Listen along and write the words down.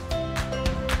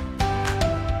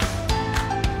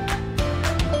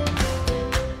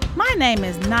name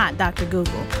is not Dr.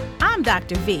 Google. I'm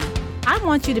Dr. V. I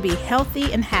want you to be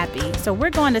healthy and happy, so we're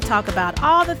going to talk about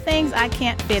all the things I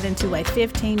can't fit into a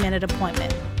 15-minute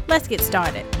appointment. Let's get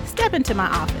started. Step into my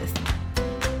office.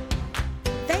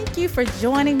 Thank you for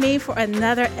joining me for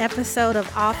another episode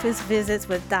of Office Visits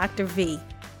with Dr. V.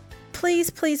 Please,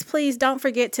 please, please don't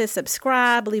forget to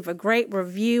subscribe, leave a great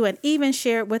review, and even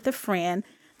share it with a friend.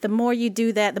 The more you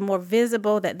do that, the more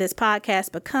visible that this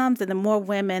podcast becomes and the more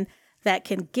women that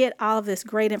can get all of this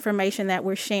great information that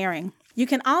we're sharing. You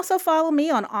can also follow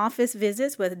me on Office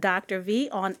Visits with Dr. V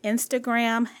on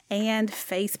Instagram and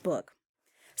Facebook.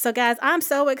 So guys, I'm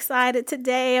so excited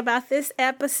today about this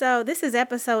episode. This is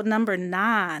episode number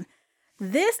 9.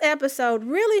 This episode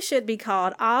really should be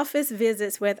called Office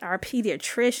Visits with Our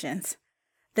Pediatricians.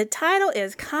 The title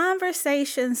is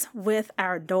Conversations with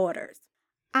Our Daughters.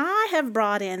 I have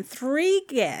brought in 3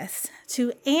 guests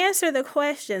to answer the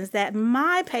questions that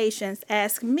my patients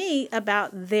ask me about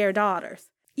their daughters.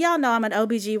 Y'all know I'm an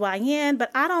OBGYN, but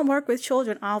I don't work with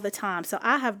children all the time. So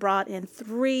I have brought in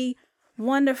 3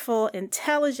 wonderful,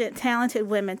 intelligent, talented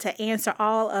women to answer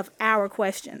all of our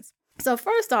questions. So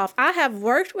first off, I have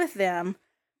worked with them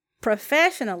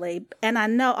professionally, and I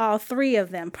know all 3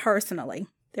 of them personally.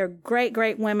 They're great,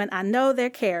 great women. I know their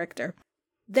character.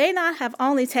 They not have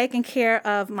only taken care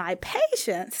of my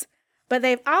patients, but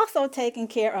they've also taken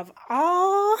care of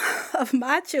all of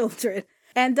my children.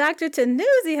 And Dr.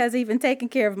 Tannuzzi has even taken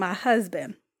care of my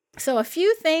husband. So a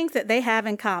few things that they have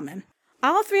in common.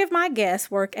 All 3 of my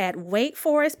guests work at Wake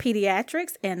Forest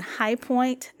Pediatrics in High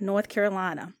Point, North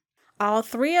Carolina. All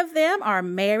 3 of them are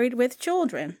married with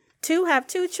children. 2 have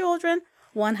 2 children,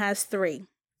 1 has 3.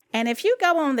 And if you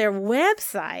go on their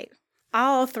website,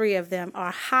 all 3 of them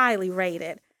are highly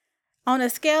rated. On a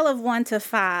scale of 1 to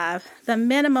 5, the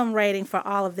minimum rating for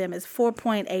all of them is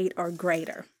 4.8 or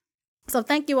greater. So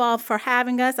thank you all for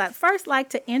having us. I'd first like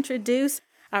to introduce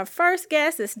our first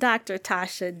guest is Dr.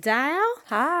 Tasha Dial.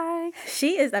 Hi.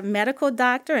 She is a medical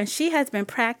doctor and she has been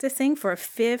practicing for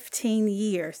 15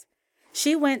 years.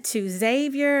 She went to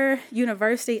Xavier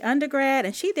University undergrad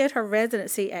and she did her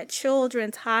residency at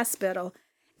Children's Hospital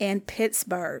in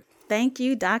Pittsburgh. Thank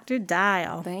you, Dr.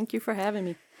 Dial. Thank you for having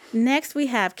me. Next, we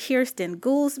have Kirsten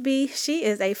Goolsby. She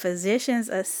is a physician's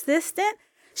assistant.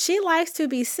 She likes to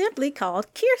be simply called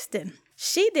Kirsten.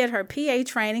 She did her PA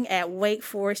training at Wake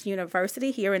Forest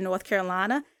University here in North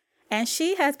Carolina, and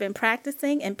she has been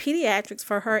practicing in pediatrics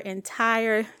for her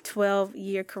entire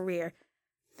 12-year career.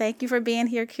 Thank you for being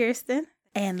here, Kirsten.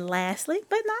 And lastly,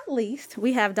 but not least,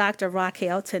 we have Dr.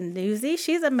 Raquel Tannuzzi.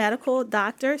 She's a medical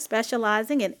doctor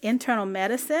specializing in internal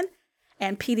medicine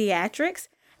and pediatrics,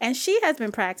 and she has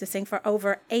been practicing for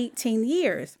over 18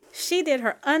 years. She did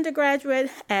her undergraduate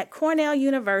at Cornell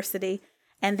University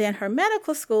and then her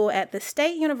medical school at the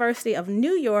State University of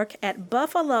New York at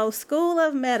Buffalo School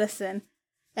of Medicine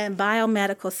and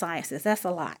Biomedical Sciences. That's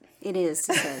a lot. It is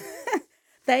to say.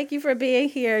 Thank you for being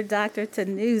here, Dr.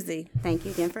 Tannuzzi. Thank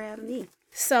you again for having me.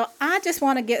 So I just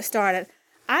want to get started.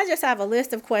 I just have a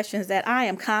list of questions that I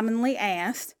am commonly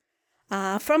asked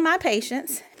from my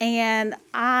patients, and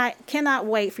I cannot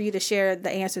wait for you to share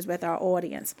the answers with our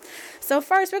audience. So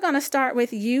first, we're going to start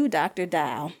with you, Dr.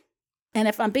 Dial. And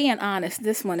if I'm being honest,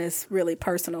 this one is really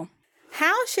personal.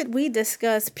 How should we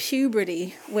discuss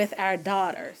puberty with our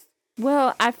daughters?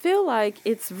 Well, I feel like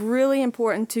it's really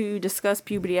important to discuss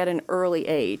puberty at an early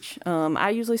age. I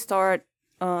usually start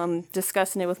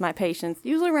discussing it with my patients,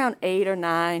 usually around 8 or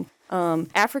 9.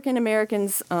 African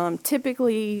Americans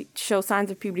typically show signs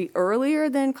of puberty earlier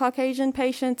than Caucasian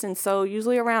patients, and so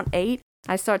usually around 8,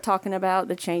 I start talking about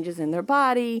the changes in their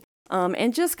body,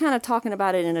 and just kind of talking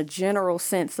about it in a general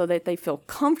sense so that they feel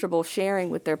comfortable sharing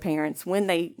with their parents when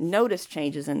they notice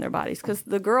changes in their bodies, because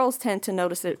the girls tend to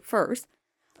notice it first,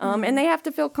 and they have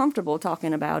to feel comfortable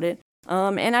talking about it.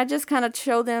 And I just kind of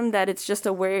show them that it's just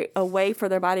a way for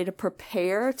their body to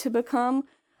prepare to become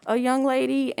a young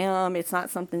lady. It's not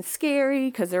something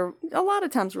scary because they're a lot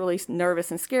of times really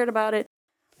nervous and scared about it.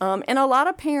 And a lot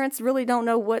of parents really don't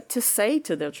know what to say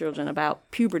to their children about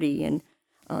puberty. And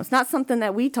it's not something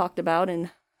that we talked about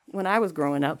when I was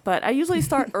growing up. But I usually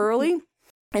start early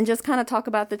and just kind of talk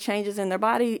about the changes in their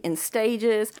body in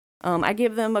stages. I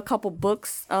give them a couple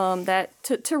books that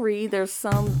to read. There's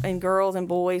some in girls and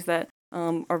boys that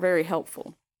are very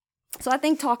helpful. So I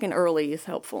think talking early is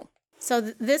helpful. So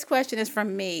this question is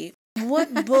from me.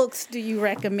 What books do you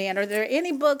recommend? Are there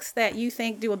any books that you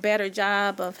think do a better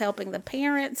job of helping the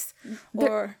parents?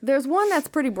 There's one that's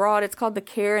pretty broad. It's called The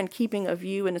Care and Keeping of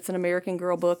You, and it's an American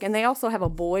Girl book. And they also have a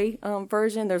boy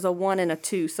version. There's a 1 and a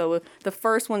 2. So the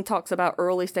first one talks about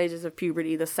early stages of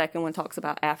puberty. The second one talks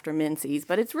about after menses.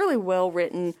 But it's really well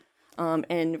written.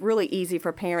 and really easy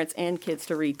for parents and kids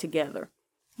to read together.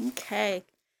 Okay.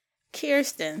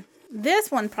 Kirsten,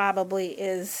 this one probably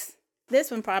is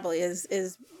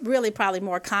really probably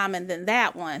more common than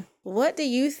that one. What do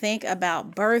you think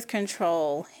about birth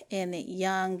control in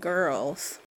young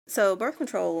girls? So birth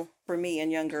control for me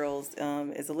and young girls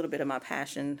is a little bit of my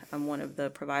passion. I'm one of the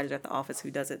providers at the office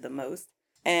who does it the most.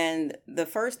 And the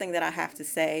first thing that I have to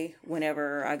say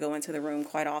whenever I go into the room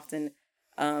quite often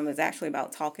is actually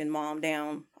about talking mom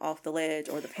down off the ledge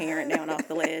or the parent down off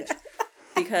the ledge.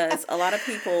 Because a lot of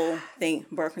people think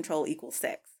birth control equals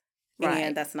sex. Right.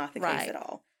 And that's not the case at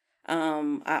all.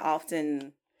 I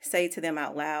often say to them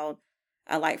out loud,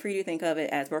 I like for you to think of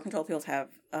it as birth control pills have,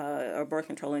 or birth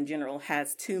control in general,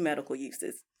 has 2 medical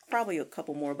uses. Probably a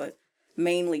couple more, but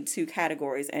mainly 2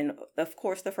 categories. And of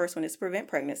course, the first one is to prevent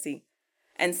pregnancy.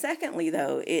 And secondly,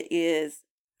 though, it is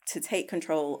to take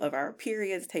control of our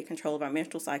periods, take control of our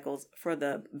menstrual cycles for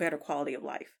the better quality of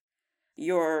life.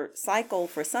 Your cycle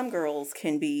for some girls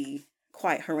can be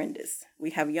quite horrendous.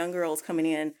 We have young girls coming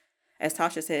in, as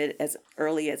Tasha said, as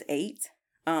early as 8.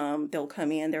 They'll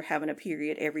come in, they're having a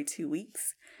period every 2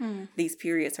 weeks. These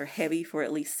periods are heavy for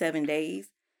at least 7 days.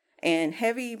 And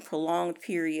heavy, prolonged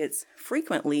periods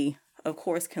frequently, of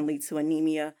course, can lead to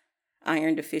anemia,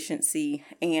 iron deficiency,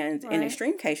 and in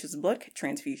extreme cases, blood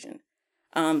transfusion.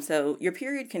 So your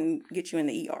period can get you in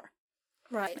the ER.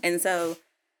 Right. And so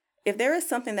if there is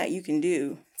something that you can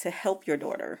do to help your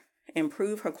daughter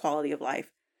improve her quality of life,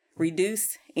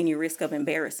 reduce any risk of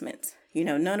embarrassment. You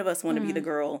know, none of us want to be the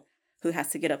girl who has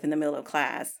to get up in the middle of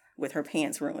class with her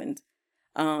pants ruined.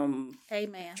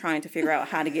 Amen. Trying to figure out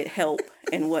how to get help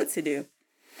and what to do.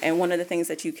 And one of the things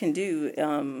that you can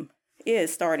do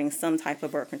is starting some type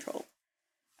of birth control.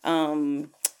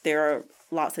 There are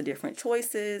lots of different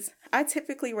choices. I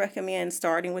typically recommend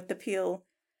starting with the pill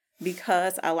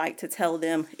because I like to tell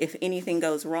them if anything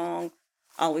goes wrong,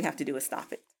 all we have to do is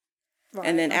stop it. Right,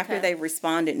 and then after they've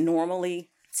responded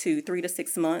normally to 3 to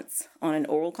 6 months on an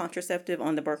oral contraceptive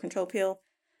on the birth control pill,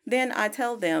 then I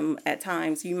tell them at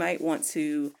times you might want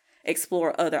to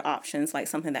explore other options, like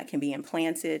something that can be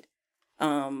implanted,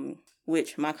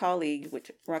 which my colleague,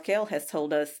 Raquel, has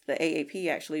told us the AAP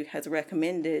actually has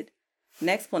recommended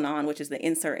Nexplanon, which is the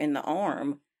insert in the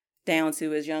arm, down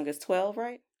to as young as 12,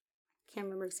 right? Can't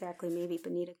remember exactly, maybe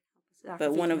Benita.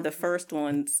 But one of the first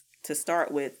ones to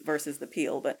start with versus the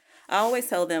pill. But I always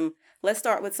tell them, let's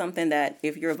start with something that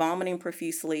if you're vomiting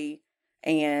profusely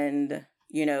and,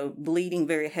 you know, bleeding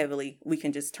very heavily, we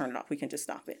can just turn it off. We can just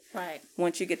stop it. Right.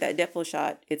 Once you get that Depo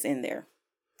shot, it's in there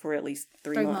for at least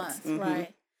 3 months.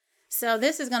 Right. So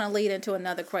this is going to lead into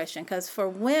another question, because for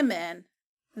women,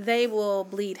 they will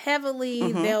bleed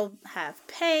heavily. They'll have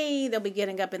pain. They'll be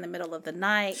getting up in the middle of the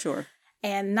night. Sure.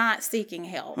 And not seeking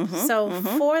help. So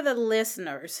for the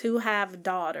listeners who have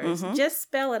daughters, just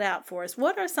spell it out for us.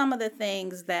 What are some of the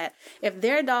things that if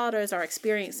their daughters are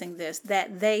experiencing this,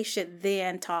 that they should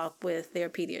then talk with their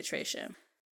pediatrician?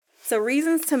 So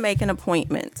reasons to make an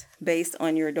appointment based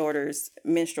on your daughter's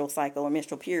menstrual cycle or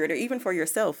menstrual period, or even for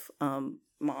yourself,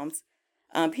 moms.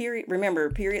 Remember,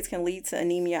 periods can lead to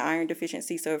anemia, iron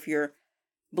deficiency. So if you're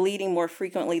bleeding more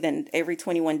frequently than every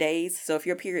 21 days, so if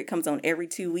your period comes on every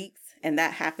 2 weeks, and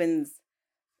that happens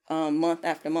month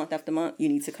after month after month, you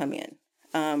need to come in.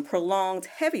 Prolonged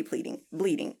heavy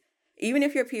bleeding. Even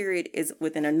if your period is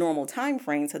within a normal time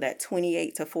frame, so that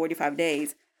 28 to 45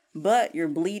 days, but you're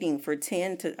bleeding for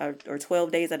 10 to or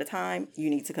 12 days at a time, you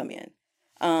need to come in.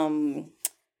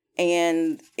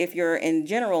 And if you're in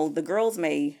general, the girls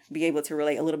may be able to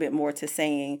relate a little bit more to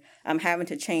saying, I'm having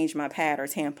to change my pad or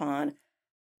tampon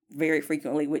very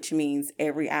frequently, which means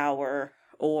every hour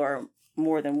or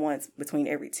more than once between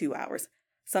every 2 hours.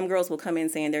 Some girls will come in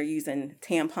saying they're using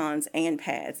tampons and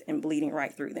pads and bleeding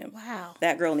right through them. Wow.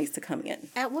 That girl needs to come in.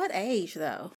 At what age,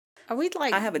 though? Are we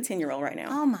like... I have a 10-year-old right now.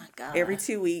 Oh, my God. Every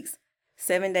 2 weeks,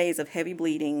 7 days of heavy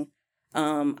bleeding.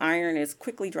 Iron is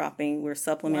quickly dropping. We're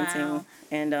supplementing. Wow.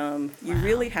 And you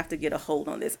really have to get a hold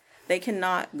on this. They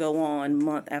cannot go on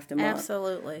month after month.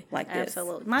 Absolutely. Like this.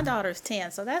 Absolutely. My daughter's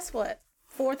 10, so that's what?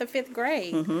 4th or 5th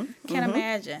grade. Can't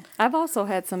imagine. I've also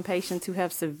had some patients who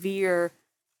have severe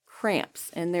cramps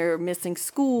and they're missing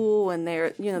school and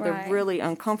they're really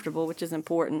uncomfortable, which is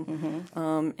important.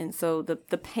 And so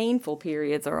the painful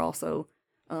periods are also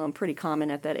pretty common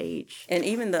at that age. And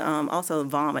even the also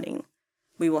vomiting.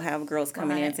 We will have girls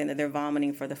coming in saying that they're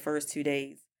vomiting for the first 2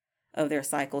 days of their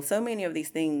cycle. So many of these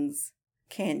things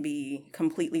can be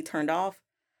completely turned off,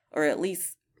 or at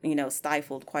least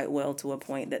stifled quite well to a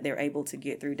point that they're able to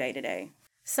get through day to day.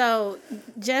 So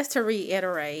just to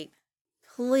reiterate,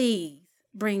 please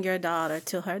bring your daughter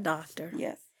to her doctor.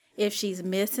 Yes. if she's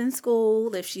missing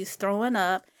school, if she's throwing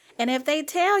up. And if they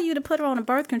tell you to put her on a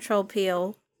birth control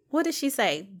pill, what does she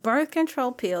say? Birth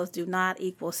control pills do not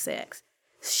equal sex.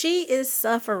 She is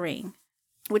suffering.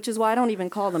 Which is why I don't even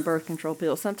call them birth control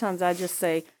pills. Sometimes I just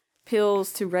say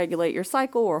pills to regulate your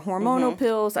cycle or hormonal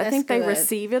pills. I think they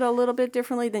receive it a little bit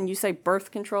differently than you say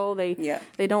birth control. They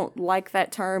don't like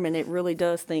that term, and it really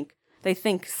does think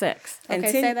sex.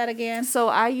 Okay, say that again. So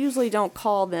I usually don't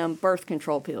call them birth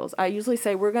control pills. I usually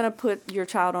say we're going to put your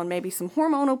child on maybe some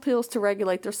hormonal pills to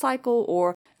regulate their cycle,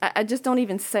 or I just don't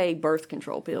even say birth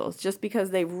control pills just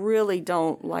because they really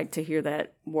don't like to hear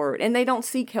that word. And they don't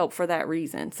seek help for that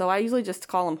reason. So I usually just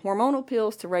call them hormonal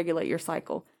pills to regulate your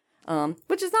cycle,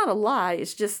 which is not a lie.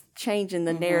 It's just changing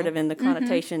the narrative and the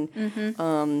connotation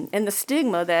and the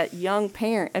stigma that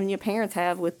parents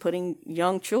have with putting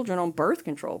young children on birth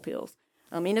control pills.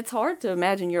 I mean, it's hard to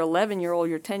imagine your 11-year-old,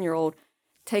 your 10-year-old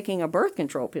taking a birth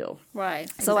control pill. Right.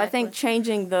 So I think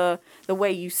changing the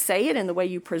way you say it and the way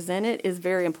you present it is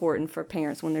very important for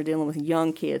parents when they're dealing with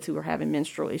young kids who are having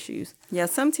menstrual issues. Yeah,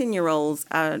 some 10-year-olds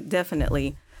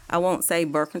I won't say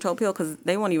birth control pill because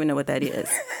they won't even know what that is.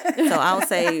 So I'll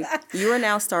say you are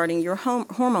now starting your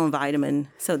hormone vitamin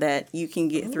so that you can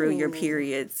get through your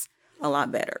periods a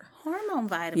lot better. Hormone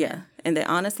vitamin. Yeah. And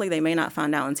honestly, they may not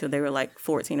find out until they were like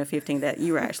 14 or 15 that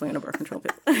you were actually on a birth control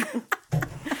pill.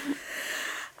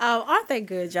 Oh, aren't they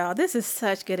good, y'all? This is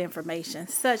such good information.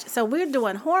 So we're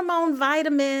doing hormone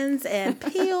vitamins and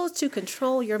pills to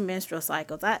control your menstrual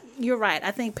cycles. You're right.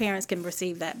 I think parents can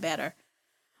receive that better.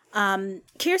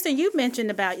 Kirsten, you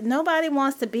mentioned about nobody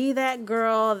wants to be that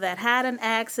girl that had an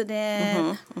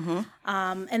accident.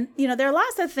 And, there are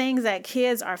lots of things that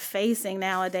kids are facing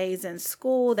nowadays in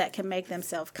school that can make them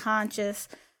self-conscious.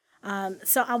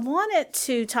 So I wanted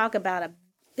to talk about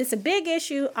it's a big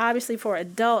issue, obviously, for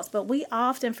adults, but we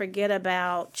often forget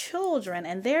about children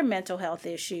and their mental health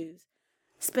issues,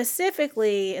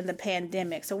 specifically in the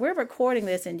pandemic. So we're recording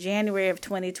this in January of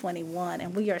 2021,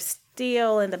 and we are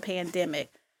still in the pandemic.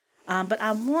 But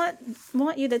I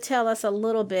want you to tell us a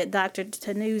little bit, Dr.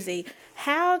 Tannuzzi,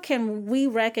 how can we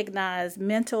recognize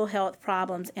mental health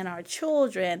problems in our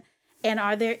children, and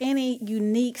are there any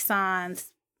unique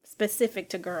signs specific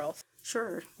to girls?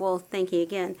 Sure. Well, thank you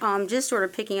again. Just sort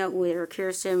of picking up where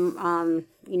Kirsten,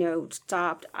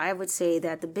 stopped, I would say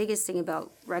that the biggest thing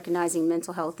about recognizing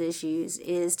mental health issues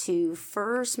is to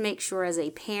first make sure as a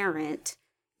parent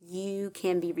you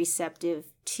can be receptive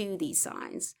to these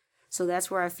signs. So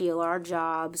that's where I feel our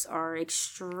jobs are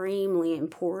extremely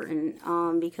important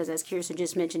because, as Kirsten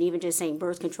just mentioned, even just saying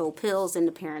birth control pills and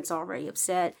the parent's already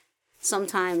upset.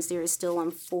 Sometimes there is still,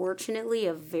 unfortunately,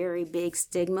 a very big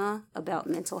stigma about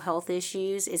mental health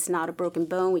issues. It's not a broken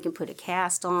bone. We can put a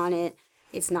cast on it.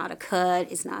 It's not a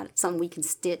cut. It's not something we can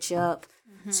stitch up.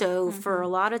 So for a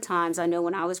lot of times, I know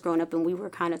when I was growing up and we were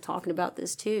kind of talking about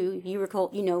this too,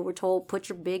 we're told, put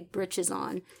your big britches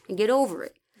on and get over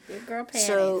it. Big girl panties.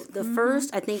 So the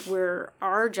first, I think where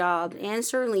our job, and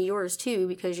certainly yours too,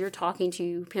 because you're talking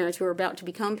to parents who are about to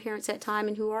become parents at time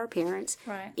and who are parents,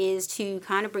 right, is to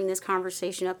kind of bring this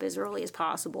conversation up as early as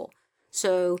possible.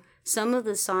 So some of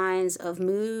the signs of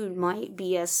mood might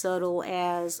be as subtle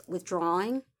as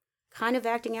withdrawing, kind of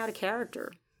acting out of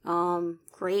character.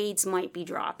 Grades might be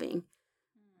dropping,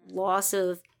 loss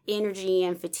of energy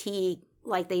and fatigue,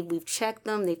 like we've checked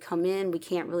them, they've come in, we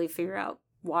can't really figure out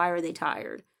why are they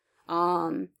tired.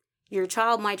 Your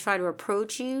child might try to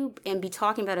approach you and be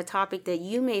talking about a topic that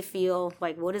you may feel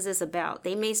like, what is this about?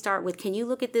 They may start with, can you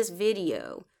look at this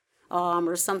video?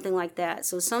 Or something like that.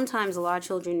 So sometimes a lot of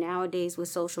children nowadays with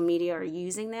social media are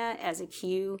using that as a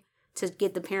cue to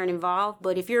get the parent involved.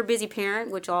 But if you're a busy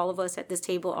parent, which all of us at this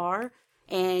table are,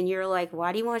 and you're like,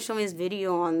 why do you want to show me this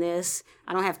video on this?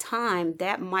 I don't have time.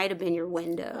 That might have been your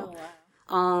window.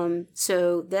 Oh, wow.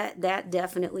 So that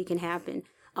definitely can happen.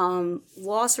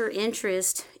 Loss or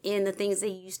interest in the things they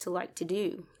used to like to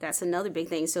do. That's another big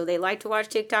thing. So they like to watch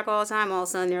TikTok all the time. All of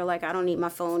a sudden they're like, I don't need my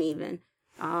phone even.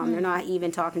 They're not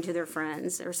even talking to their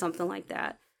friends or something like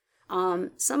that.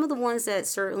 Some of the ones that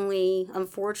certainly,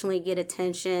 unfortunately, get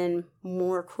attention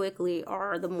more quickly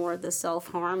are the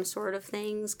self-harm sort of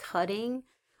things, cutting.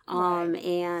 Right.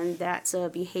 And that's a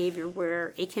behavior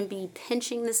where it can be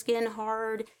pinching the skin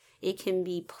hard. It can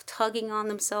be tugging on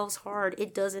themselves hard.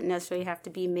 It doesn't necessarily have to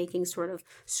be making sort of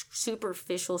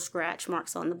superficial scratch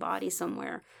marks on the body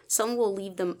somewhere. Some will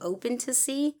leave them open to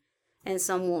see, and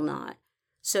some will not.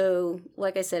 So,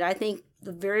 like I said, I think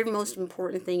the very most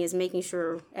important thing is making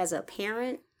sure as a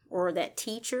parent or that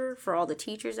teacher, for all the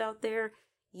teachers out there,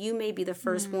 you may be the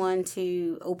first one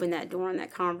to open that door in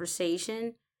that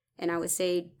conversation And I would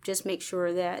say just make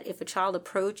sure that if a child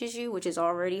approaches you, which is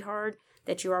already hard,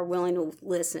 that you are willing to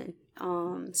listen.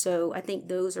 So I think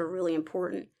those are really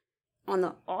important. On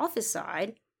the office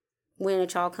side, when a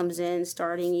child comes in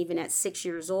starting even at 6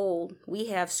 years old, we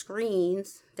have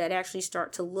screens that actually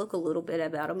start to look a little bit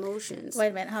about emotions. Wait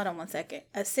a minute, hold on one second.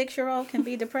 A 6-year-old can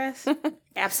be depressed?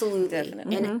 Absolutely.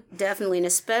 Definitely. And definitely, and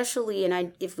especially,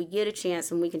 and if we get a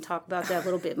chance and we can talk about that a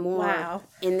little bit more, Wow.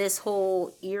 in this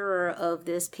whole era of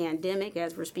this pandemic,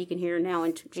 as we're speaking here now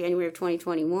in January of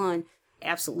 2021,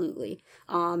 absolutely.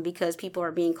 Because people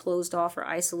are being closed off or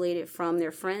isolated from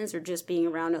their friends or just being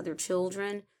around other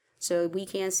children. So we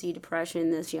can see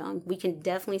depression this young. We can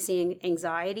definitely see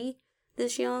anxiety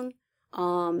this young.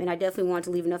 And I definitely want to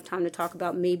leave enough time to talk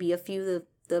about maybe a few of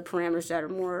the parameters that are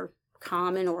more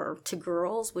common or to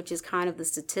girls, which is kind of the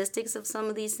statistics of some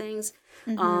of these things.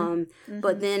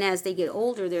 But then as they get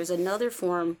older, there's another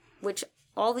form, which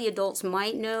all the adults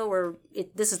might know, or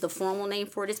this is the formal name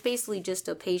for it. It's basically just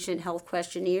a patient health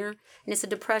questionnaire, and it's a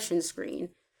depression screen.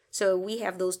 So we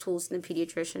have those tools in the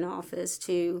pediatrician office,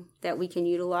 too, that we can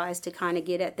utilize to kind of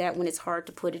get at that when it's hard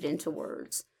to put it into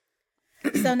words.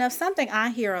 So now something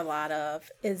I hear a lot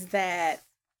of is that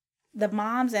the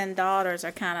moms and daughters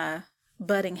are kind of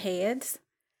butting heads.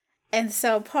 And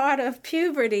so part of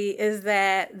puberty is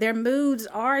that their moods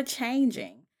are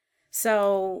changing.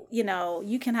 So,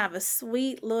 you can have a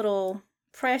sweet little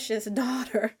precious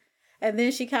daughter, and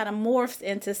then she kind of morphs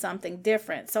into something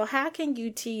different. So how can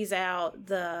you tease out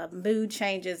the mood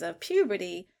changes of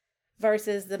puberty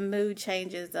versus the mood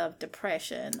changes of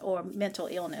depression or mental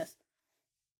illness?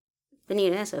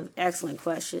 Benita, that's an excellent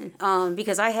question.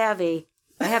 Because I have a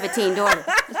teen daughter.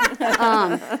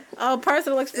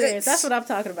 Personal experience. That's what I'm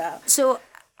talking about. So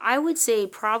I would say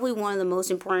probably one of the most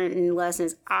important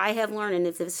lessons I have learned, and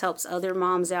if this helps other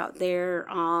moms out there,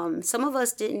 some of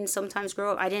us didn't sometimes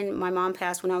grow up. My mom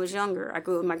passed when I was younger. I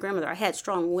grew up with my grandmother. I had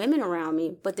strong women around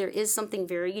me, but there is something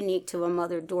very unique to a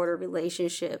mother-daughter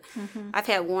relationship. I've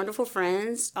had wonderful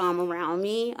friends around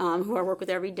me who I work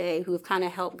with every day who have kind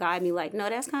of helped guide me like, no,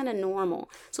 that's kind of normal.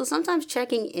 So sometimes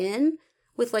checking in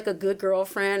with like a good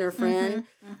girlfriend or friend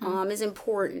is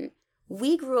important.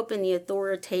 We grew up in the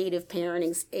authoritative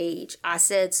parenting age. I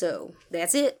said so.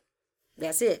 That's it.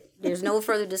 There's no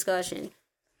further discussion.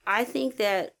 I think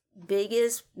that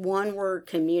biggest one word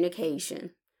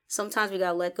communication. Sometimes we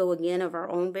got to let go again of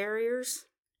our own barriers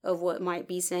of what might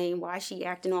be saying, why is she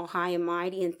acting all high and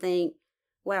mighty, and think,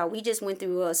 wow, we just went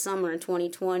through a summer in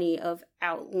 2020 of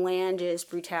outlandish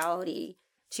brutality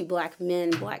to Black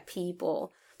men, Black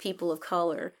people, people of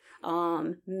color.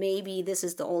 Maybe this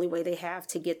is the only way they have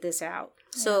to get this out.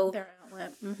 So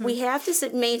we have to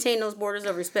maintain those borders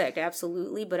of respect,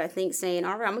 absolutely. But I think saying,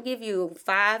 all right, I'm going to give you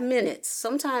 5 minutes.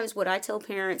 Sometimes what I tell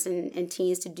parents and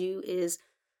teens to do is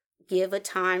give a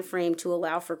time frame to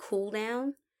allow for cool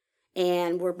down.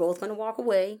 And we're both going to walk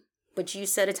away. But you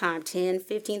set a time, 10,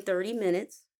 15, 30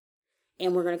 minutes.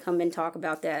 And we're going to come and talk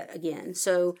about that again.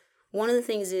 So one of the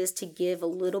things is to give a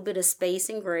little bit of space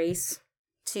and grace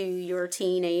to your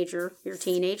teenage girl.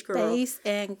 Space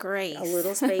and grace. A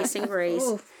little space and grace.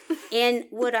 And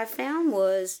what I found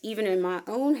was, even in my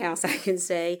own house, I can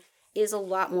say, is a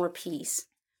lot more peace.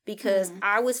 Because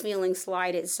I was feeling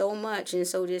slighted so much and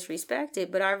so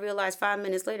disrespected, but I realized 5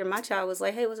 minutes later, my child was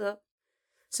like, hey, what's up?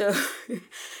 So,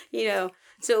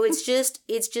 so it's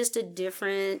just a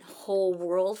different whole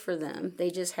world for them.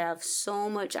 They just have so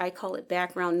much, I call it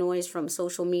background noise from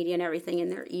social media and everything in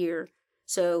their ear.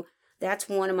 So that's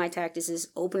one of my tactics, is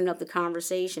opening up the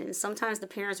conversation. Sometimes the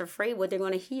parents are afraid what they're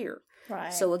going to hear.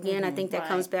 Right. So again, I think that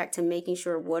comes back to making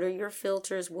sure, what are your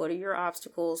filters, what are your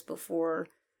obstacles before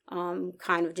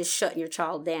kind of just shutting your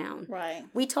child down. Right.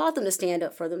 We taught them to stand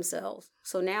up for themselves.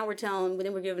 So now we're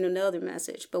giving another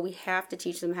message, but we have to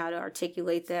teach them how to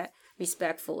articulate that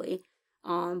respectfully,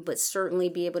 but certainly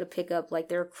be able to pick up like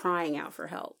they're crying out for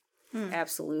help.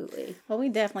 Absolutely. Well, we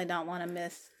definitely don't want to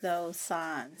miss those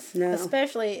signs. No.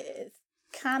 Especially, it's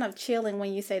kind of chilling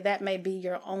when you say that may be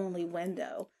your only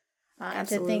window. And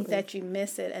to think that you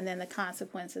miss it, and then the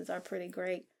consequences are pretty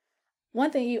great.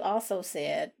 One thing you also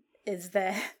said is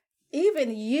that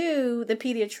even you, the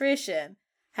pediatrician,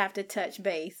 have to touch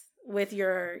base with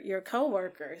your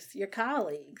coworkers, your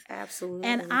colleagues. Absolutely.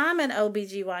 And I'm an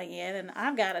OBGYN, and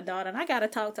I've got a daughter, and I got to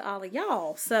talk to all of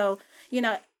y'all. So,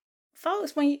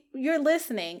 folks, when you're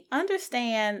listening,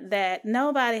 understand that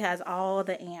nobody has all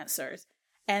the answers,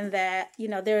 and that,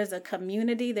 there's a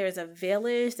community, there's a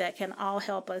village that can all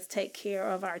help us take care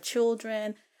of our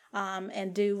children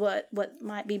and do what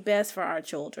might be best for our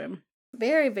children.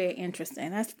 Very, very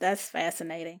interesting. That's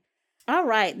fascinating. All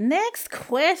right, next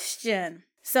question.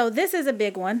 So this is a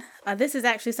big one. This is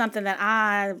actually something that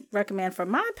I recommend for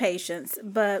my patients.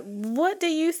 But what do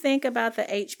you think about the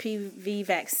HPV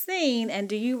vaccine, and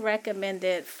do you recommend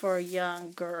it for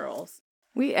young girls?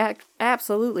 We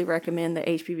absolutely recommend the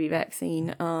HPV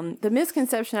vaccine. The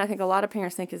misconception I think a lot of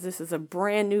parents think is this is a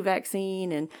brand new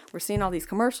vaccine and we're seeing all these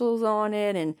commercials on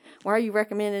it and why are you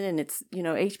recommending it? And it's,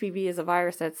 HPV is a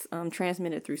virus that's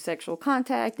transmitted through sexual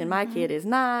contact and my kid is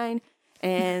 9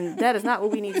 and that is not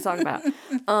what we need to talk about.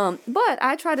 But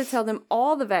I try to tell them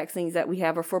all the vaccines that we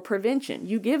have are for prevention.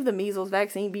 You give the measles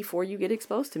vaccine before you get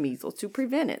exposed to measles to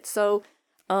prevent it. So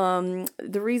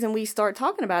the reason we start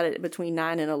talking about it between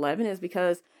 9 and 11 is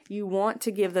because you want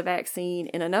to give the vaccine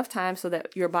in enough time so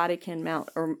that your body can mount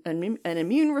an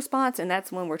immune response. And that's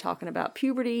when we're talking about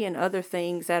puberty and other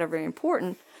things that are very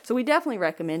important. So we definitely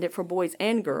recommend it for boys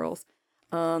and girls.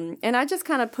 And I just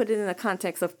kind of put it in the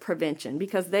context of prevention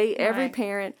because every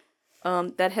parent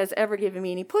that has ever given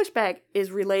me any pushback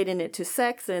is relating it to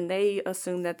sex and they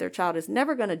assume that their child is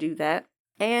never going to do that.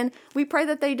 And we pray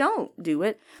that they don't do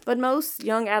it. But most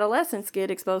young adolescents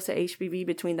get exposed to HPV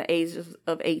between the ages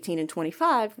of 18 and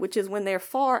 25, which is when they're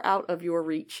far out of your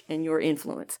reach and your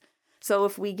influence. So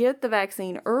if we get the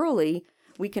vaccine early,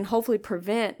 we can hopefully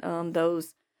prevent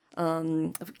those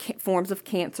forms of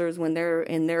cancers when they're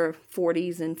in their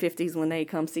 40s and 50s when they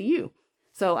come see you.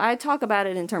 So I talk about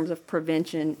it in terms of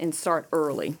prevention and start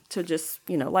early to just,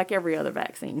 like every other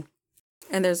vaccine.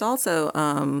 And there's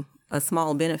also a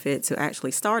small benefit to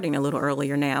actually starting a little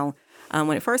earlier now.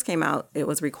 When it first came out, it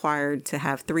was required to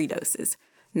have 3 doses.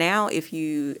 Now, if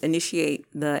you initiate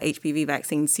the HPV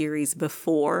vaccine series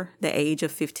before the age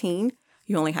of 15,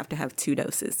 you only have to have 2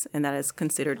 doses, and that is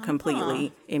considered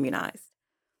completely immunized.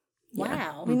 Wow.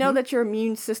 Yeah. We know that your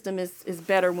immune system is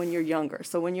better when you're younger.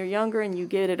 So when you're younger and you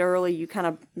get it early, you kind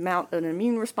of mount an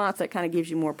immune response that kind of gives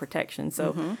you more protection.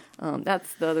 So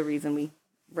that's the other reason we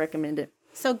recommend it.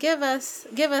 So give us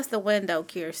the window,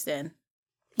 Kirsten.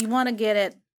 You want to get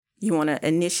it. You want to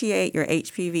initiate your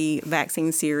HPV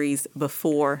vaccine series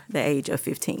before the age of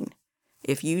 15.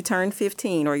 If you turn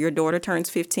 15 or your daughter turns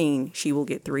 15, she will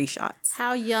get 3 shots.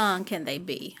 How young can they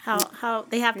be? How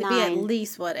they have to be at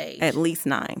least what age? At least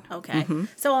 9. Okay.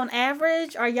 So on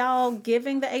average, are y'all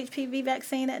giving the HPV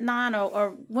vaccine at 9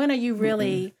 or when are you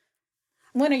really,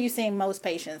 when are you seeing most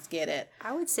patients get it?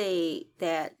 I would say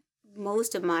that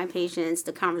most of my patients,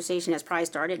 the conversation has probably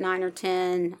started 9 or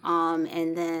 10,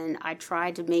 and then I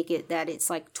try to make it that it's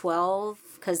like 12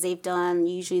 because they've done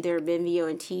usually their Benvio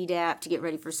and Tdap to get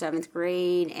ready for 7th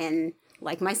grade. And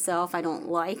like myself, I don't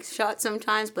like shots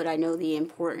sometimes, but I know the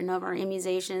importance of our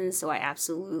immunizations, so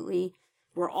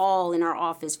we're all in our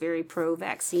office very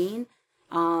pro-vaccine.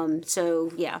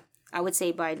 So yeah, I would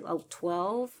say by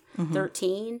 12,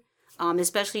 13.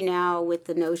 Especially now with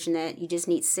the notion that you just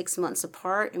need 6 months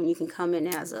apart and you can come in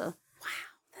as a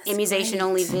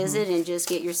immunization-only visit and just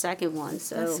get your second one.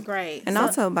 So that's great. And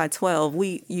also by 12,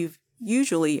 you've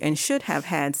usually and should have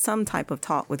had some type of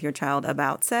talk with your child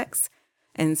about sex.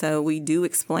 And so we do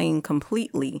explain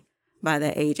completely by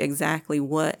that age exactly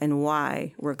what and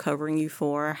why we're covering you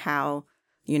for, how,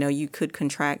 you could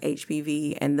contract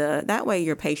HPV. And that way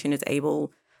your patient is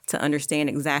able to understand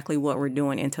exactly what we're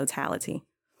doing in totality.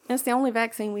 It's the only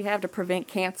vaccine we have to prevent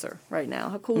cancer right now.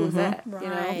 How cool is that?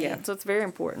 Right. Yeah. So it's very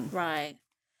important. Right.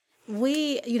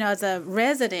 We, as a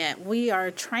resident, we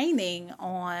are training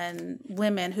on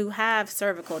women who have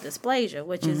cervical dysplasia,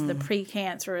 which is the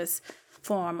precancerous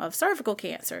form of cervical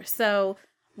cancer. So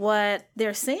what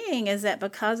they're seeing is that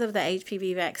because of the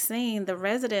HPV vaccine, the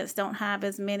residents don't have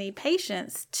as many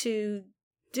patients to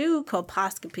do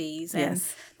colposcopies and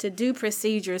to do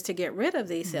procedures to get rid of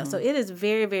these cells. So it is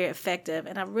very, very effective.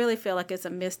 And I really feel like it's a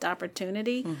missed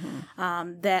opportunity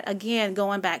that, again,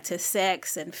 going back to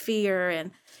sex and fear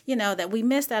and, that we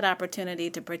missed that opportunity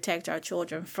to protect our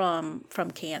children from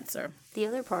cancer. the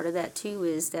other part of that too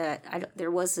is that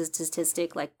there was a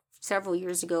statistic like several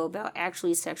years ago about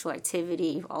actually sexual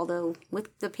activity, although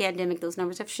with the pandemic those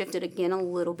numbers have shifted again a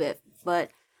little bit, but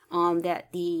that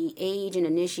the age and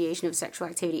initiation of sexual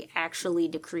activity actually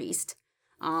decreased.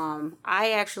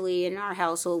 I actually, in our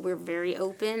household, we're very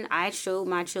open. I showed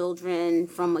my children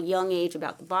from a young age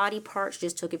about the body parts,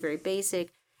 just took it very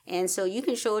basic. And so you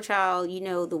can show a child,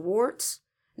 the warts.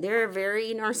 They're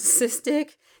very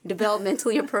narcissistic,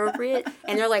 developmentally appropriate.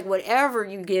 And they're like, whatever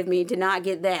you give me to not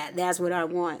get that, that's what I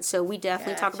want. So we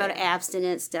definitely talk about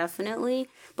abstinence, definitely.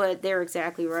 But they're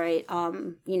exactly right. A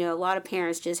lot of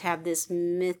parents just have this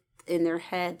myth in their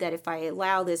head that if I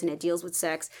allow this and it deals with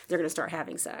sex, they're going to start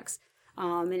having sex.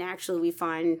 And actually we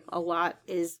find a lot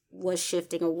was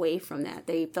shifting away from that.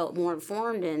 They felt more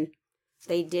informed and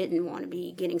they didn't want to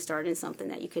be getting started in something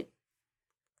that you could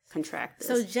contract this.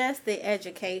 So just the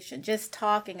education, just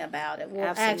talking about it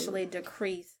will actually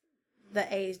decrease the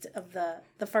age of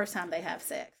the first time they have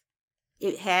sex.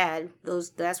 It had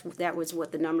those. That was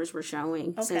what the numbers were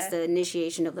showing since the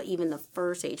initiation of even the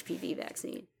first HPV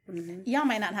vaccine. Mm-hmm. Y'all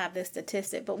may not have this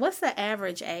statistic, but what's the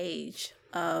average age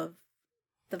of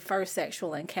the first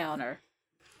sexual encounter?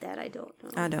 That I don't know.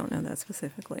 I don't know that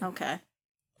specifically. Okay,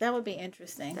 that would be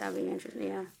interesting. That'd be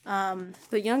interesting. Yeah.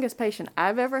 The youngest patient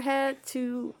I've ever had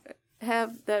to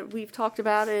have that we've talked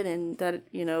about it, and that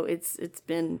it's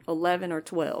been 11 or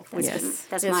 12. That's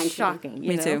it's mine shocking. too.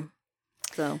 Me Me too.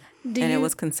 So, It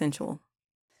was consensual.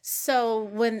 So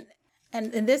when,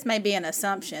 and this may be an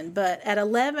assumption, but at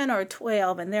 11 or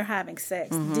 12 and they're having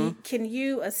sex, can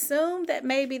you assume that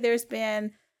maybe there's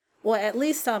been, well, at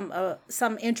least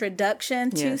some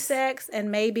introduction to sex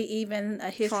and maybe even a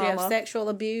history of sexual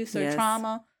abuse or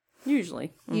trauma?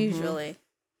 usually.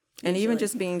 And even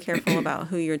just being careful about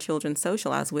who your children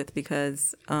socialize with,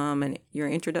 because and your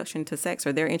introduction to sex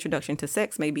or their introduction to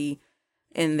sex may be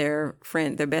in their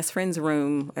best friend's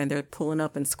room, and they're pulling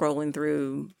up and scrolling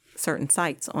through certain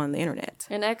sites on the internet.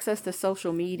 And access to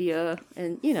social media,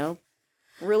 and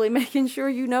really making sure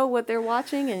you know what they're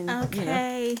watching. And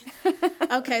Okay.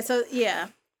 Okay, so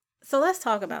let's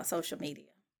talk about social media.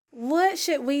 What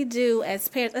should we do as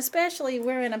parents, especially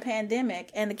we're in a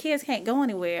pandemic and the kids can't go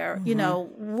anywhere?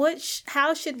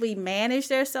 How should we manage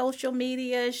their social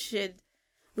media? Should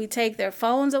we take their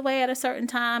phones away at a certain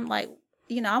time? I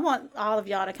want all of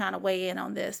y'all to kind of weigh in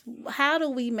on this. How do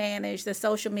we manage the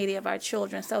social media of our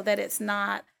children so that it's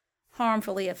not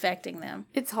harmfully affecting them?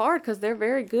 It's hard because they're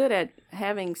very good at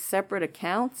having separate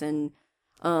accounts, and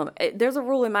there's a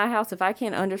rule in my house: if I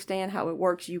can't understand how it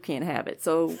works, you can't have it.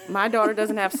 So my daughter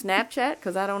doesn't have Snapchat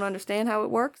because I don't understand how it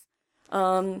works.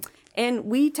 And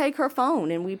we take her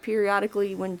phone, and we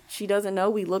periodically, when she doesn't know,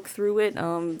 we look through it.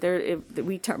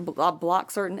 We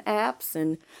block certain apps,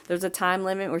 and there's a time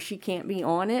limit where she can't be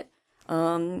on it.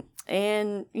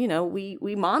 And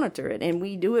we monitor it, and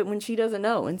we do it when she doesn't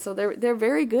know. And so they're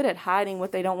very good at hiding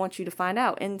what they don't want you to find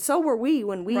out. And so were we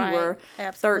when we were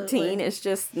 13. It's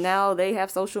just now they have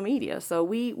social media, so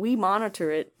we monitor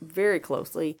it very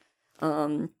closely.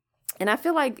 And I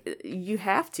feel like you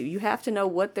have to know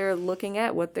what they're looking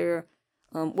at, what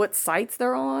what sites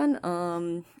they're on,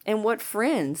 and what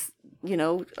friends,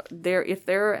 if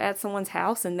they're at someone's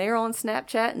house and they're on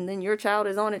Snapchat and then your child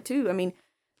is on it too. I mean,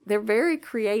 they're very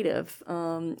creative,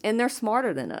 and they're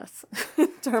smarter than us in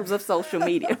terms of social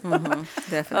media.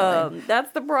 Definitely.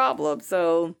 That's the problem.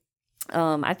 So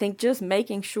I think just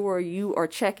making sure you are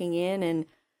checking in,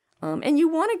 and you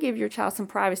want to give your child some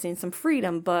privacy and some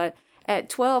freedom, but at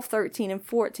 12, 13, and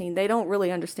 14, they don't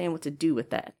really understand what to do with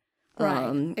that.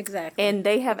 Right, exactly. And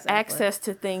they have access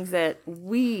to things that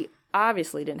we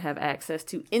obviously didn't have access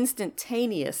to,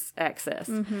 instantaneous access,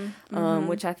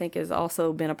 which I think has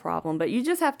also been a problem. But you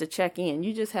just have to check in.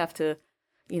 You just have to,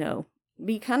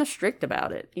 be kind of strict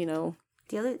about it,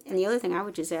 The other thing I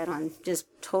would just add on, just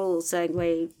total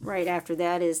segue right after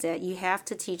that, is that you have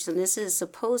to teach them. This is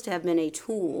supposed to have been a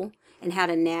tool and how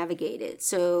to navigate it.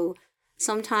 So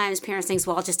sometimes parents think,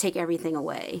 well, I'll just take everything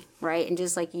away, right? And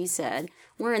just like you said,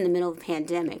 we're in the middle of a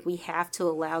pandemic. We have to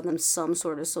allow them some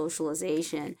sort of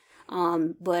socialization.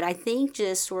 But I think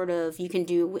just sort of you can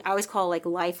do, I always call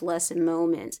life lesson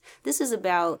moments. This is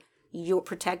about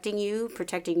protecting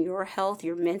your health,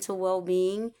 your mental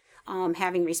well-being,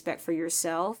 having respect for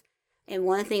yourself. And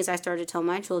one of the things I started to tell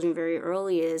my children very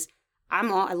early is, I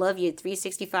love you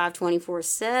 365,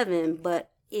 24/7,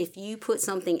 but if you put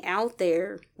something out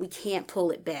there, we can't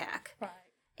pull it back. Right.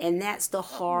 And that's the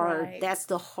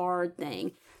hard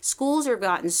thing. Schools are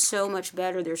gotten so much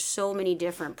better. There's so many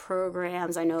different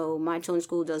programs. I know my children's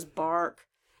school does BARC,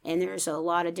 and there's a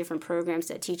lot of different programs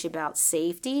that teach about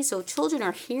safety. So children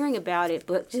are hearing about it,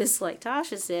 but just like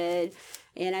Tasha said,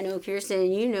 and I know Kirsten,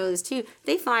 and you know this too,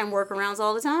 they find workarounds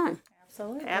all the time.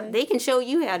 Absolutely. They can show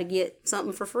you how to get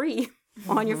something for free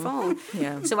on your phone.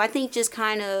 Yeah. So I think just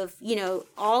kind of,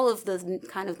 all of the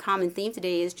kind of common theme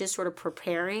today is just sort of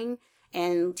preparing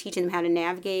and teaching them how to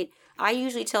navigate. I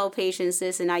usually tell patients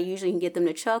this, and I usually can get them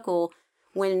to chuckle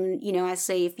when, I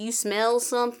say, if you smell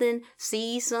something,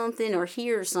 see something, or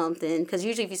hear something, because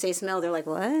usually if you say smell, they're like,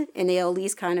 what? And they'll at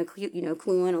least kind of,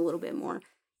 clue in a little bit more.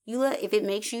 If it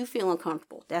makes you feel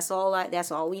uncomfortable, that's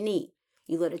all we need.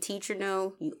 You let a teacher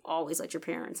know, you always let your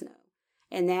parents know.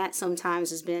 And that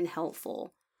sometimes has been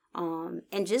helpful.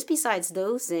 And just besides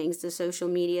those things, the social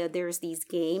media, there's these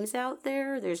games out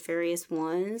there. There's various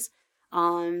ones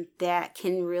that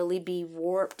can really be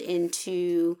warped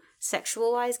into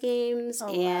sexualized games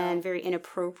Oh, and wow. very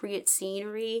inappropriate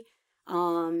scenery.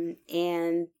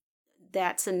 And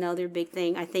that's another big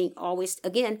thing. I think always,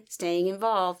 again, staying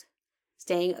involved,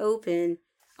 staying open,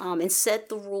 and set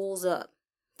the rules up.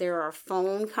 There are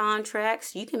phone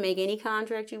contracts. You can make any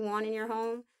contract you want in your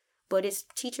home, but it's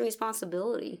teaching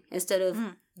responsibility instead of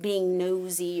being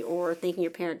nosy or thinking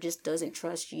your parent just doesn't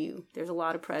trust you. There's a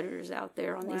lot of predators out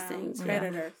there on these things.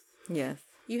 Predators. Yes.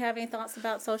 You have any thoughts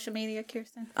about social media,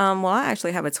 Kirsten? Well, I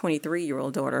actually have a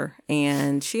 23-year-old daughter,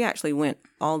 and she actually went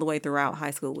all the way throughout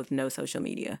high school with no social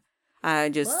media. I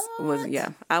just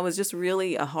I was just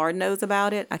really a hard nose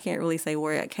about it. I can't really say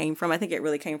where it came from. I think it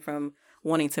really came from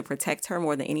wanting to protect her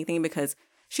more than anything, because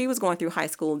she was going through high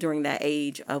school during that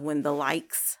age of when the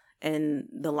likes and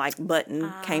the like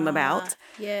button came about.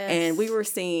 Yes. And we were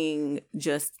seeing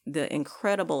just the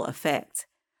incredible effect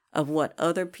of what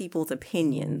other people's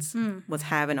opinions was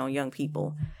having on young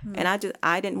people. And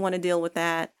I didn't want to deal with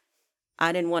that.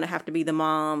 I didn't want to have to be the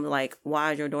mom, like,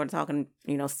 why is your daughter talking,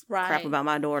 crap about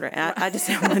my daughter? And I just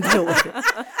didn't want to deal with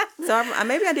it. So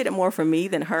maybe I did it more for me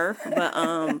than her. But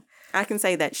I can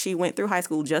say that she went through high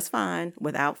school just fine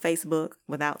without Facebook,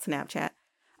 without Snapchat.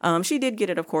 She did get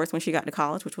it, of course, when she got to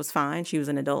college, which was fine. She was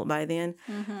an adult by then.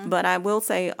 But I will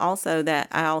say also that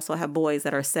I also have boys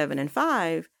that are 7 and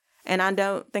 5. And I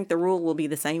don't think the rule will be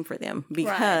the same for them,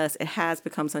 because it has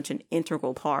become such an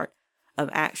integral part of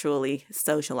actually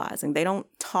socializing. They don't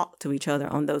talk to each other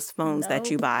on those phones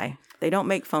that you buy. They don't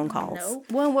make phone calls.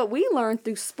 Well, what we learned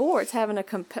through sports, having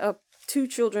two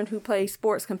children who play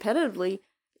sports competitively,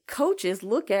 coaches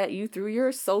look at you through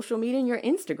your social media and your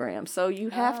Instagram. So you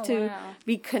have to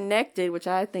be connected, which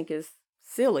I think is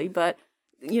silly, but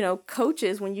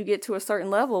coaches, when you get to a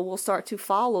certain level, will start to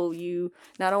follow you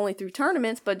not only through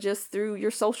tournaments, but just through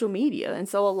your social media. And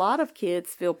so a lot of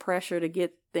kids feel pressure to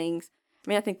get things. I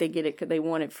mean, I think they get it because they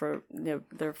want it for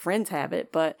their friends have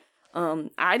it. But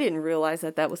I didn't realize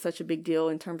that was such a big deal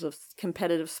in terms of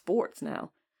competitive sports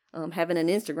now. Having an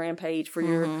Instagram page for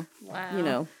your,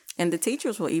 And the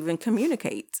teachers will even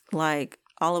communicate. Like,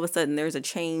 all of a sudden, there's a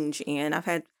change. And I've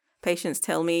had patients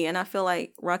tell me, and I feel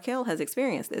like Raquel has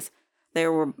experienced this,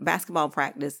 their basketball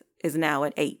practice is now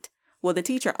at 8. Well, the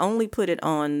teacher only put it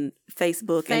on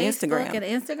Facebook and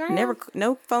Instagram.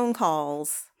 No phone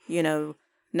calls, no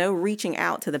reaching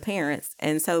out to the parents.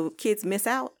 And so kids miss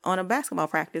out on a basketball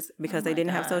practice because they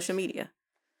didn't have social media.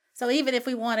 So even if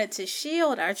we wanted to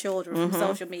shield our children from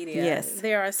social media,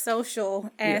 there are social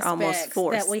aspects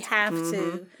that we have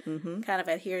to kind of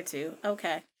adhere to.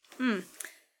 Okay.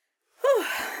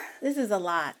 This is a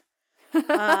lot.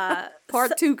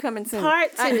 Part 2 coming soon.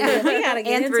 Part 2. We got to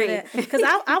get into that. Because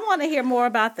I want to hear more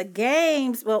about the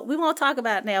games. Well, we won't talk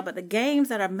about it now, but the games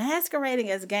that are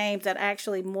masquerading as games that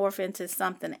actually morph into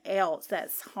something else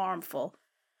that's harmful.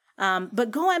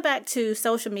 But going back to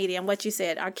social media and what you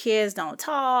said, our kids don't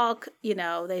talk,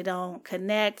 they don't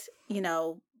connect,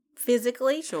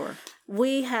 physically. Sure.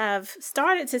 We have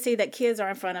started to see that kids are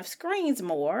in front of screens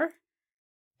more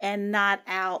and not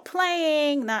out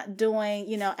playing, not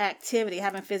doing, activity,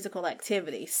 having physical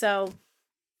activity. So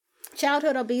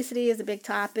childhood obesity is a big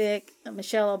topic.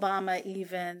 Michelle Obama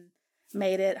even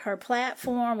made it her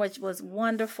platform, which was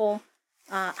wonderful.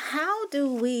 How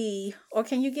do we, or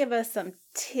can you give us some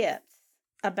tips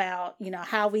about,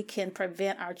 how we can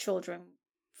prevent our children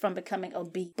from becoming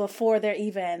obese before they're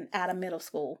even out of middle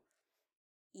school?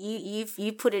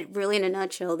 You put it really in a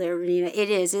nutshell there, Renita. It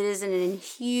is a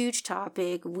huge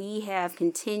topic. We have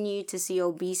continued to see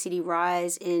obesity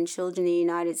rise in children in the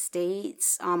United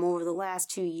States over the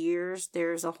last 2 years.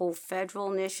 There's a whole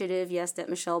federal initiative, yes, that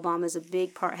Michelle Obama is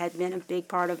had been a big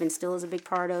part of and still is a big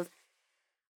part of.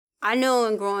 I know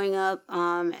in growing up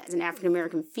as an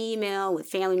African-American female with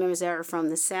family members that are from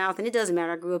the South, and it doesn't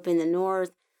matter, I grew up in the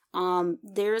North,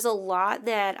 there's a lot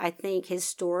that I think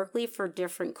historically for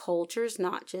different cultures,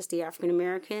 not just the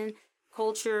African-American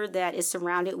culture, that is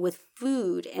surrounded with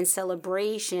food and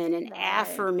celebration and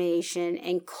affirmation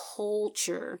and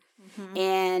culture.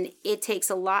 And it takes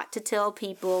a lot to tell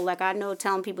people, like I know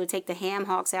telling people to take the ham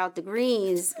hocks out the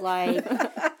greens, like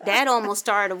that almost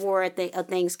started a war at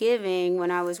Thanksgiving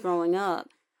when I was growing up.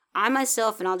 I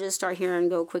myself, and I'll just start here and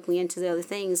go quickly into the other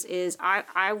things, is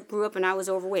I grew up and I was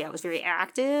overweight. I was very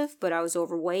active, but I was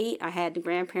overweight. I had the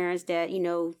grandparents that,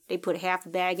 they put half a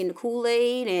bag in the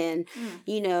Kool-Aid and,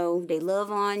 they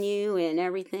love on you and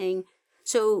everything.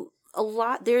 So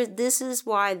this is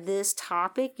why this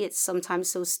topic gets sometimes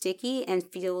so sticky and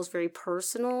feels very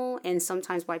personal, and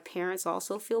sometimes why parents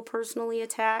also feel personally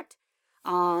attacked.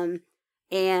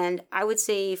 And I would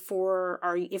say if we're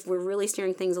really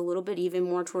steering things a little bit even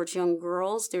more towards young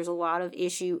girls, there's a lot of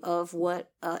issue of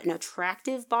what an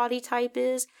attractive body type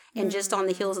is. And just on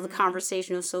the heels of the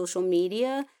conversation of social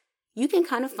media, you can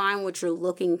kind of find what you're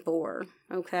looking for,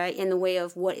 okay, in the way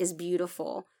of what is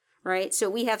beautiful, right? So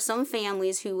we have some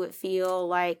families who would feel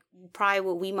like probably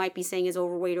what we might be saying is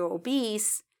overweight or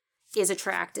obese is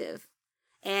attractive.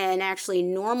 And actually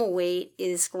normal weight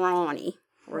is scrawny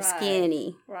or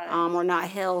skinny, or not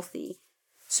healthy.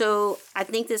 So I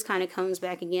think this kind of comes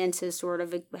back again to sort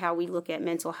of how we look at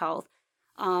mental health.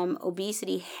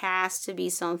 Obesity has to be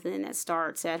something that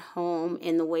starts at home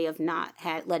in the way of not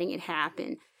letting it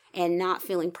happen and not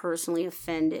feeling personally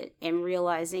offended and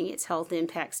realizing its health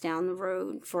impacts down the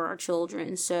road for our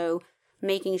children. So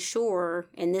making sure,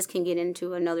 and this can get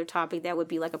into another topic that would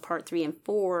be like a part 3 and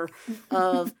 4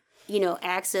 of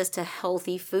access to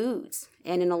healthy foods.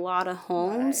 And in a lot of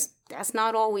homes, that's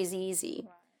not always easy.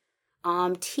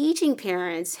 Teaching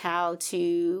parents how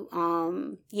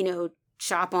to,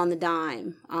 shop on the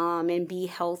dime and be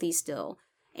healthy still.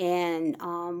 And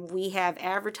we have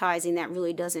advertising that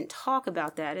really doesn't talk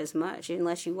about that as much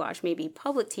unless you watch maybe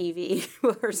public TV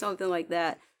or something like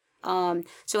that.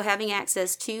 So having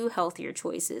access to healthier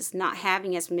choices, not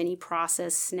having as many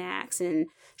processed snacks and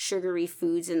sugary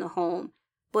foods in the home.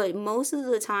 But most of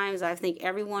the times, I think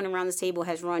everyone around this table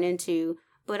has run into,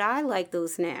 but I like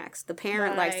those snacks. The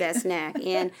parent likes that snack.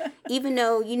 And even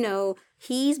though,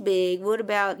 he's big, what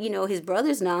about, his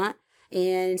brother's not?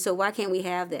 And so why can't we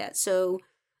have that? So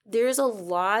there's a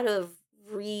lot of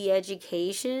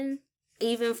re-education,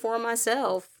 even for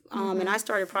myself. And I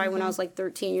started probably when I was like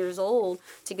 13 years old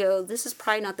to go, this is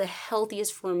probably not the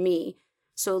healthiest for me.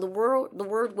 So the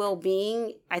word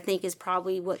well-being, I think, is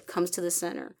probably what comes to the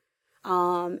center.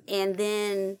 And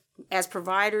then as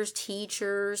providers,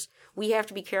 teachers, we have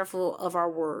to be careful of our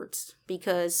words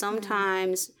because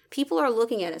sometimes people are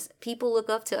looking at us. People look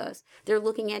up to us. They're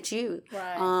looking at you.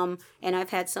 Right. And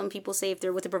I've had some people say if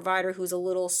they're with a provider who's a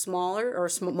little smaller or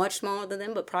much smaller than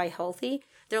them, but probably healthy,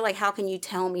 they're like, how can you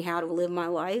tell me how to live my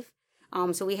life?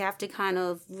 So we have to kind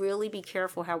of really be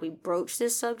careful how we broach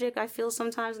this subject. I feel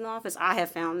sometimes in the office, I have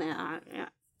found that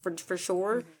for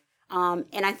sure.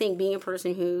 And I think being a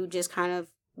person who just kind of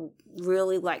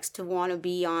really likes to want to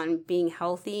be on being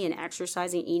healthy and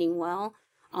exercising, eating well,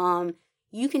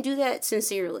 you can do that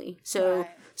sincerely. So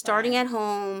starting at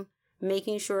home,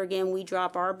 making sure, again, we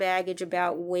drop our baggage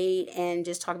about weight and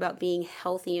just talk about being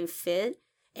healthy and fit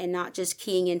and not just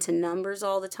keying into numbers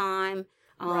all the time.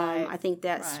 I think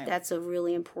that's a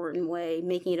really important way,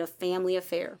 making it a family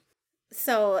affair.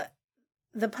 So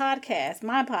my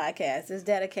podcast is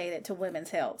dedicated to women's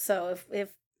health. So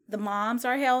if the moms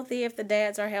are healthy, if the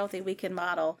dads are healthy, we can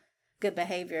model good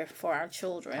behavior for our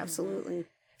children. Absolutely.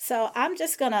 So I'm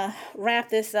just going to wrap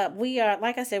this up. We are,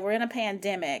 like I said, we're in a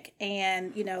pandemic.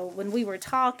 And, when we were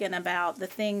talking about the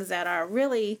things that are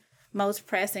really most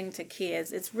pressing to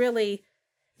kids, it's really,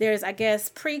 there's, I guess,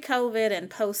 pre-COVID and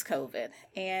post-COVID.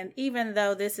 And even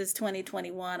though this is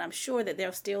 2021, I'm sure that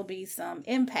there'll still be some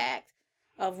impact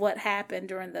of what happened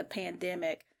during the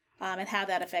pandemic and how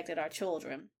that affected our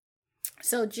children.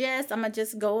 So Jess, I'm going to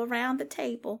just go around the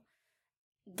table.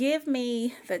 Give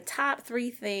me the top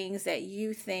 3 things that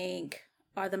you think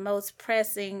are the most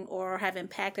pressing or have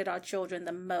impacted our children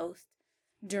the most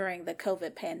during the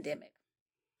COVID pandemic.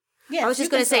 Yes, I was just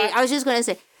going to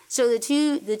say, so the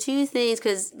two things,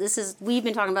 because we've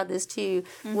been talking about this too,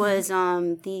 was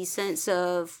the sense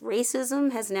of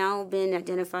racism has now been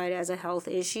identified as a health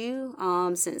issue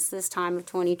since this time of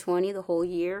 2020, the whole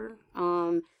year.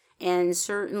 And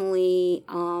certainly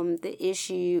the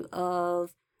issue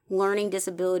of learning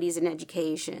disabilities in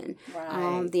education.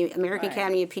 The American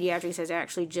Academy of Pediatrics has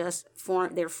actually just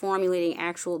they're formulating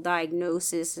actual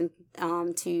diagnosis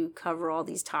to cover all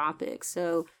these topics.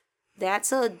 So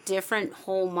that's a different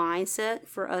whole mindset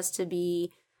for us to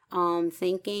be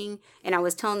thinking. And I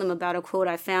was telling them about a quote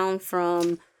I found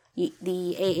from the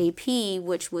AAP,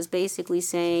 which was basically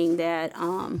saying that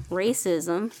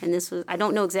racism, and this was, I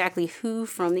don't know exactly who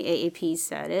from the AAP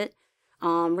said it,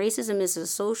 racism is a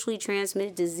socially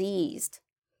transmitted disease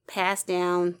passed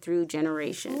down through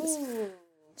generations. Ooh.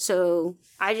 So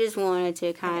I just wanted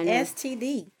to kind of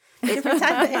STD. Different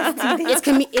type of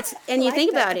STD. It's and you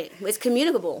think about it, it's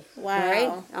communicable.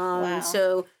 Wow. Right?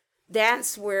 So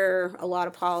that's where a lot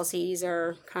of policies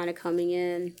are kind of coming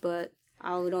in, but I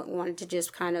don't want it to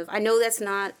just kind of, I know that's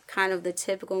not kind of the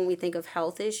typical when we think of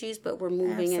health issues, but we're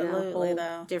moving in a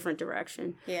whole different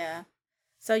direction. Yeah.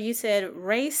 So you said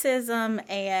racism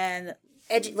and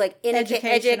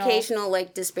educational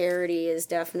like disparity is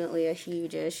definitely a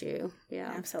huge issue.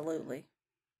 Yeah, absolutely.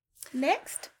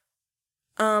 Next.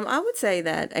 I would say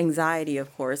that anxiety,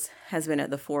 of course, has been at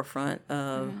the forefront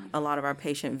of a lot of our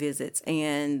patient visits.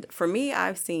 And for me,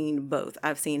 I've seen both.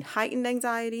 I've seen heightened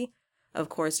anxiety, of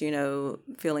course,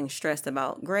 feeling stressed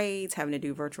about grades, having to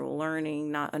do virtual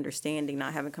learning, not understanding,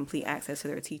 not having complete access to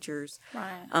their teachers.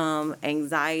 Right.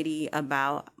 Anxiety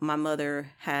about my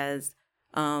mother has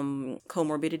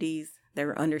comorbidities.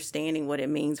 They're understanding what it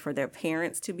means for their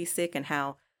parents to be sick and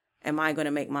how am I going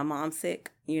to make my mom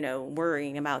sick,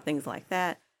 worrying about things like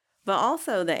that. But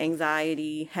also the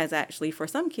anxiety has actually, for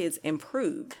some kids,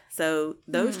 improved. So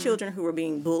those children who were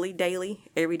being bullied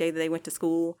daily, every day that they went to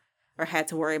school, or had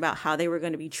to worry about how they were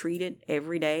going to be treated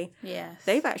every day, yes,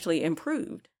 they've actually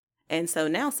improved. And so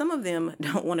now some of them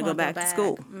don't want to go back to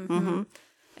school. Mm-hmm.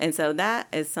 And so that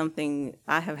is something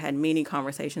I have had many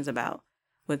conversations about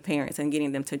with parents and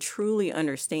getting them to truly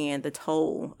understand the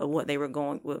toll of what they were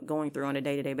going through on a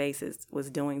day-to-day basis was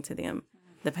doing to them.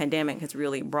 The pandemic has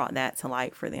really brought that to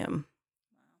light for them.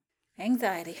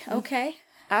 Anxiety. Okay.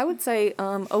 I would say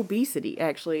obesity,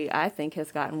 actually, I think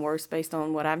has gotten worse based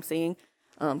on what I'm seeing.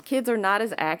 Kids are not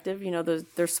as active.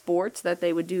 Their sports that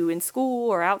they would do in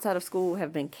school or outside of school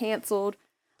have been canceled.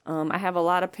 I have a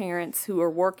lot of parents who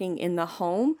are working in the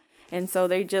home, and so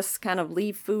they just kind of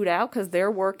leave food out because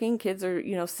they're working. Kids are,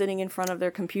 sitting in front of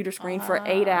their computer screen for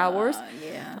 8 hours.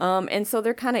 Yeah. And so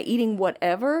they're kind of eating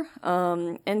whatever.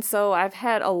 And so I've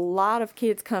had a lot of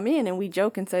kids come in, and we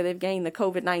joke and say they've gained the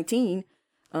COVID-19.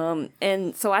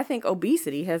 And so I think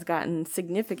obesity has gotten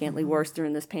significantly worse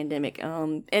during this pandemic.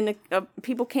 And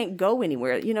people can't go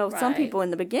anywhere. Some people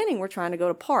in the beginning were trying to go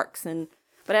to parks,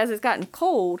 but as it's gotten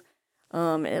cold,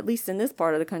 at least in this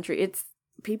part of the country,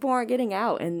 people aren't getting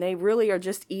out, and they really are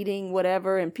just eating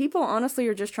whatever. And people honestly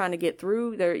are just trying to get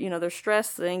through. Their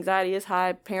stress, the anxiety is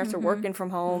high. Parents are working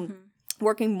from home,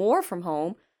 working more from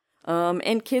home,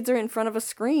 and kids are in front of a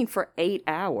screen for 8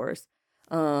 hours.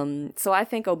 So I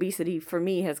think obesity for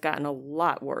me has gotten a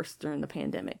lot worse during the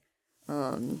pandemic.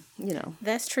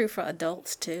 That's true for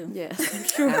adults too.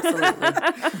 Yes, True.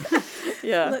 Absolutely.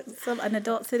 Yeah. Look, an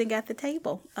adult sitting at the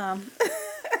table.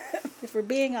 If we're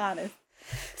being honest.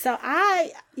 So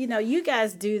you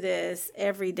guys do this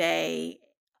every day,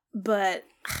 but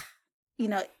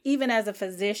even as a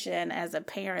physician, as a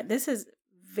parent, this is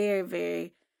very,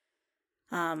 very,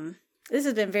 this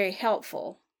has been very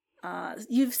helpful.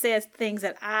 You've said things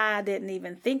that I didn't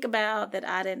even think about, that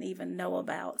I didn't even know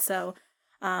about. So,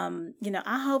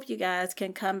 I hope you guys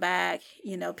can come back,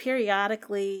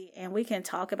 periodically, and we can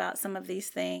talk about some of these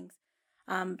things.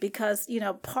 Because,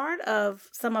 part of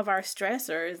some of our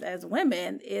stressors as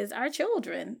women is our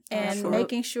children and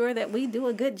making sure that we do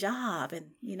a good job and,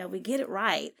 we get it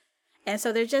right. And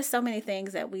so there's just so many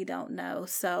things that we don't know.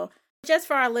 So just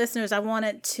for our listeners, I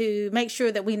wanted to make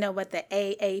sure that we know what the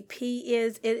AAP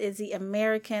is. It is the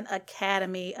American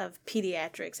Academy of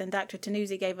Pediatrics. And Dr.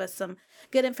 Tannuzzi gave us some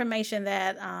good information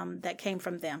that came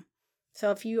from them.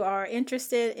 So if you are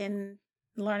interested in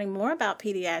learning more about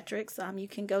pediatrics, you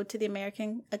can go to the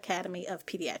American Academy of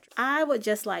Pediatrics. I would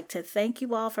just like to thank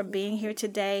you all for being here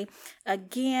today.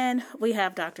 Again, we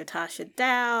have Dr. Tasha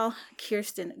Dow,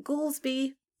 Kirsten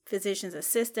Goolsby, physician's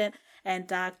assistant, and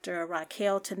Dr.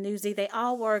 Raquel Tannuzzi. They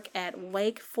all work at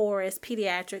Wake Forest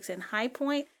Pediatrics in High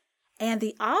Point, and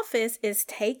the office is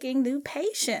taking new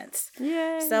patients.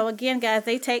 Yay. So again, guys,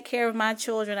 they take care of my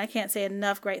children. I can't say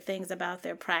enough great things about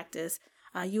their practice.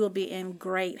 You will be in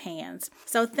great hands.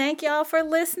 So thank y'all for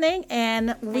listening,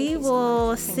 and we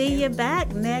will see you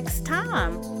back next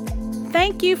time.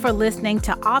 Thank you for listening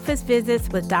to Office Visits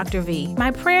with Dr. V.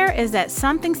 My prayer is that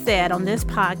something said on this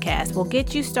podcast will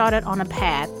get you started on a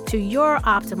path to your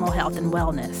optimal health and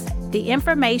wellness. The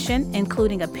information,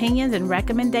 including opinions and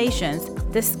recommendations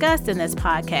discussed in this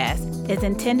podcast, is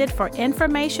intended for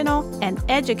informational and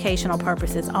educational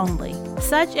purposes only.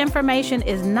 Such information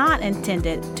is not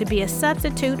intended to be a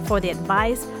substitute for the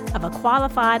advice of a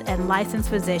qualified and licensed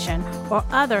physician or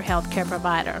other healthcare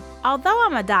provider. Although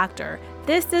I'm a doctor,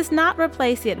 this does not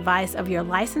replace the advice of your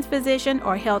licensed physician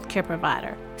or healthcare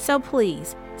provider. So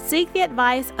please, seek the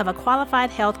advice of a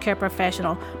qualified healthcare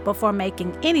professional before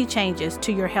making any changes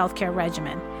to your healthcare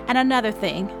regimen. And another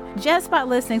thing, just by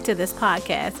listening to this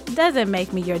podcast doesn't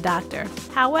make me your doctor.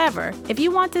 However, if you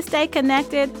want to stay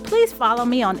connected, please follow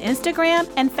me on Instagram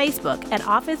and Facebook at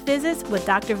Office Visits with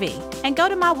Dr. V. And go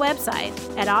to my website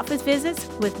at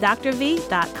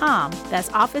officevisitswithdrv.com. That's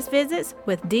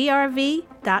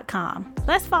officevisitswithdrv.com.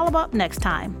 Let's follow up next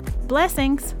time.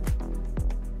 Blessings.